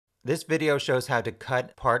This video shows how to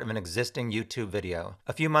cut part of an existing YouTube video.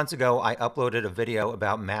 A few months ago, I uploaded a video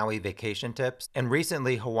about Maui vacation tips, and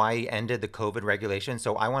recently Hawaii ended the COVID regulation,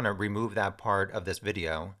 so I want to remove that part of this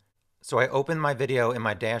video. So I opened my video in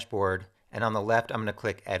my dashboard, and on the left, I'm going to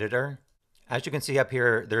click Editor. As you can see up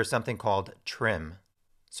here, there's something called Trim.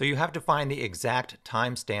 So you have to find the exact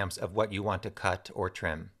timestamps of what you want to cut or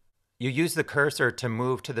trim. You use the cursor to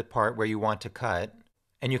move to the part where you want to cut,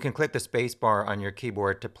 and you can click the space bar on your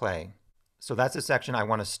keyboard to play. So that's the section I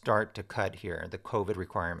want to start to cut here, the COVID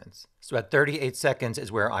requirements. So at 38 seconds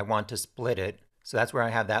is where I want to split it. So that's where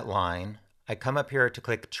I have that line. I come up here to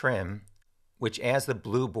click Trim, which adds the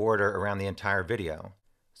blue border around the entire video.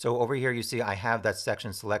 So over here you see I have that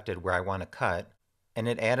section selected where I want to cut, and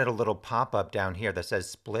it added a little pop-up down here that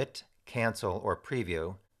says Split, Cancel, or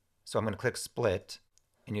Preview. So I'm going to click Split,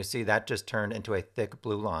 and you see that just turned into a thick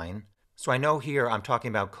blue line. So I know here I'm talking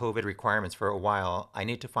about COVID requirements for a while. I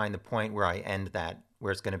need to find the point where I end that,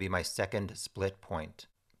 where it's going to be my second split point.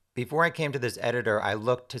 Before I came to this editor, I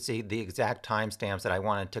looked to see the exact timestamps that I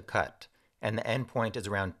wanted to cut, and the end point is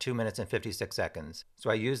around 2 minutes and 56 seconds.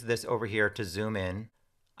 So I used this over here to zoom in.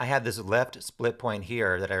 I had this left split point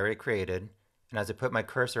here that I already created, and as I put my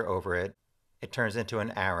cursor over it, it turns into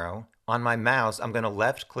an arrow. On my mouse, I'm going to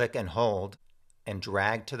left click and hold and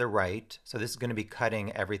drag to the right. So this is going to be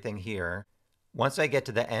cutting everything here. Once I get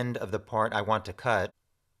to the end of the part I want to cut,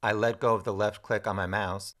 I let go of the left click on my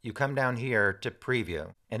mouse. You come down here to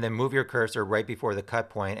preview and then move your cursor right before the cut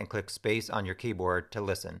point and click space on your keyboard to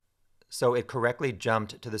listen. So it correctly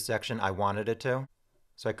jumped to the section I wanted it to.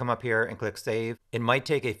 So I come up here and click save. It might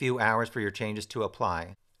take a few hours for your changes to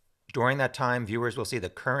apply. During that time, viewers will see the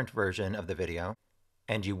current version of the video,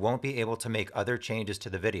 and you won't be able to make other changes to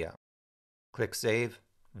the video. Click Save.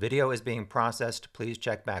 Video is being processed. Please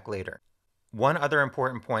check back later. One other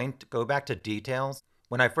important point, go back to details.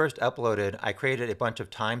 When I first uploaded, I created a bunch of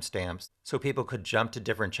timestamps so people could jump to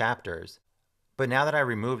different chapters. But now that I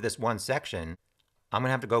removed this one section, I'm going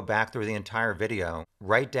to have to go back through the entire video,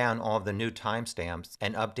 write down all of the new timestamps,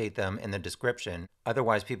 and update them in the description.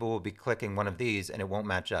 Otherwise, people will be clicking one of these and it won't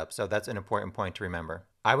match up. So that's an important point to remember.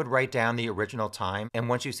 I would write down the original time, and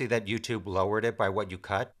once you see that YouTube lowered it by what you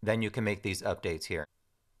cut, then you can make these updates here.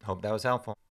 Hope that was helpful.